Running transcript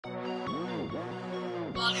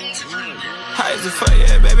High as a fuck,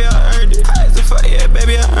 yeah, baby, I earned it. High as a fuck, yeah,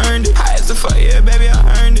 baby, I earned it. High as a fuck, yeah, baby, I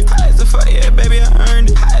earned it. High as a fuck, yeah, baby, I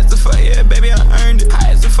earned it. High as a fuck, yeah, baby, I earned it.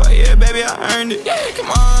 High as a fuck, yeah, baby, I earned it. Yeah,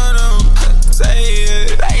 come on, say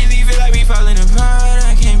it. Lately feel like we falling apart.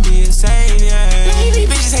 I can't be a savior. Maybe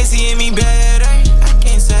bitches hate seeing me better. I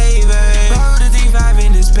can't save it. Roll the 3-5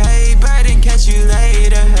 in this paper, then catch you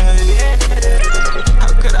later. Yeah.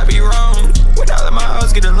 How could I be wrong when all of my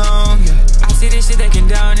hoes get along? I see this shit they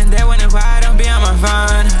condone, and they wonder why I don't be on my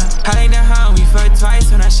phone. I ain't the home, we fucked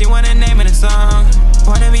twice when she wanna name it a song.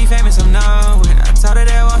 Wanna be famous, I'm known. When I told her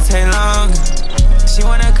that won't take long. She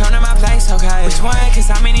wanna come to my place, okay? Which one?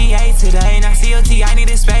 Cause I'm in EA today. Not COT, I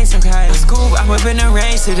need a space, okay? The school, I'm whipping the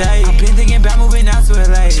range today. I've been thinking about moving out to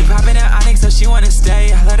LA. She poppin' in Onyx, so she wanna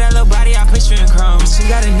stay. I love that little body, I push you in chrome. But you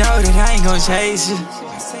gotta know that I ain't gon' chase you.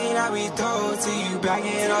 I say that we throw till you back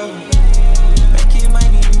it over. Making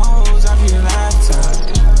money moves off your laptop.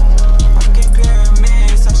 Fucking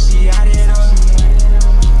pyramids, so she out it over.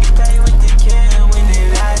 You play with the can when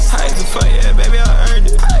it lasts. High as a fuck, yeah, baby, I earned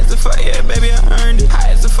it. High as a fuck, yeah, baby, I earned it.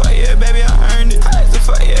 High as a fuck, yeah, baby, I earned it. High as a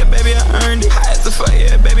fuck, yeah, baby, I earned it. High as a fuck,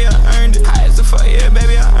 yeah, baby, I earned it. High as a fuck, yeah,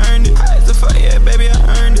 baby, I earned it. High as a fuck, yeah, baby,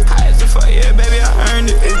 I earned it. High as a fuck, yeah, baby, I earned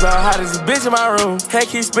it. It's about hot as a bitch in my room. Head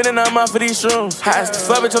keep spinning, I'm off for these shrooms. High as the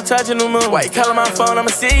fuck, bitch, I'm touching the moon. Why you calling my phone? I'ma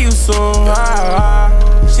see you soon.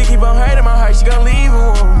 She keep on hurting my heart, she gon' leave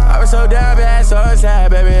a wound. I was so down bad, so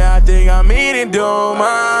sad, baby, I think I'm eating doom.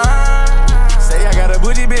 Say I got a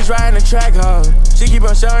bougie bitch riding the track hard. She keep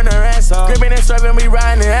on showing her ass off. Gripping and struggling, we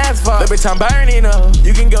riding the asphalt. Little bitch, I'm burning up.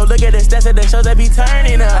 You can go look at the stats at the shows that be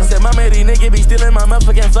turning up. I said, mama, these niggas be stealing my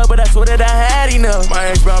motherfucking flow, but I swear that I had enough. My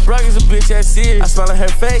ex brought broke is a bitch that's serious. I smile on her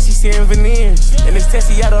face, she seeing veneers. And this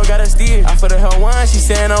testy, I don't gotta steer. I for the hell one, she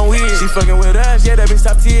saying I'm weird. She fucking with us, yeah, that bitch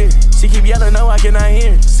top tier. She keep yelling, no, I cannot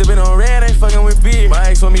hear. Sipping on red, ain't fucking with beer. My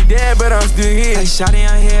ex want me dead, but I'm still here. Hey, shawty,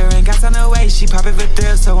 I'm here, ain't got time to wait. She poppin' for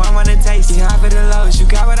thrills, so I wanna taste it. Yeah, I for the lows, you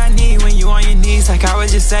got what I need when you on your knees, like I would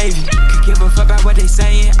just save you. Could give a fuck about what they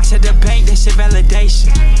saying. I shut the bank, that shit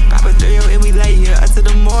validation. Pop a 3 and we lay here up to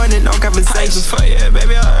the morning, no conversation. Fuck yeah,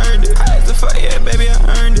 baby, I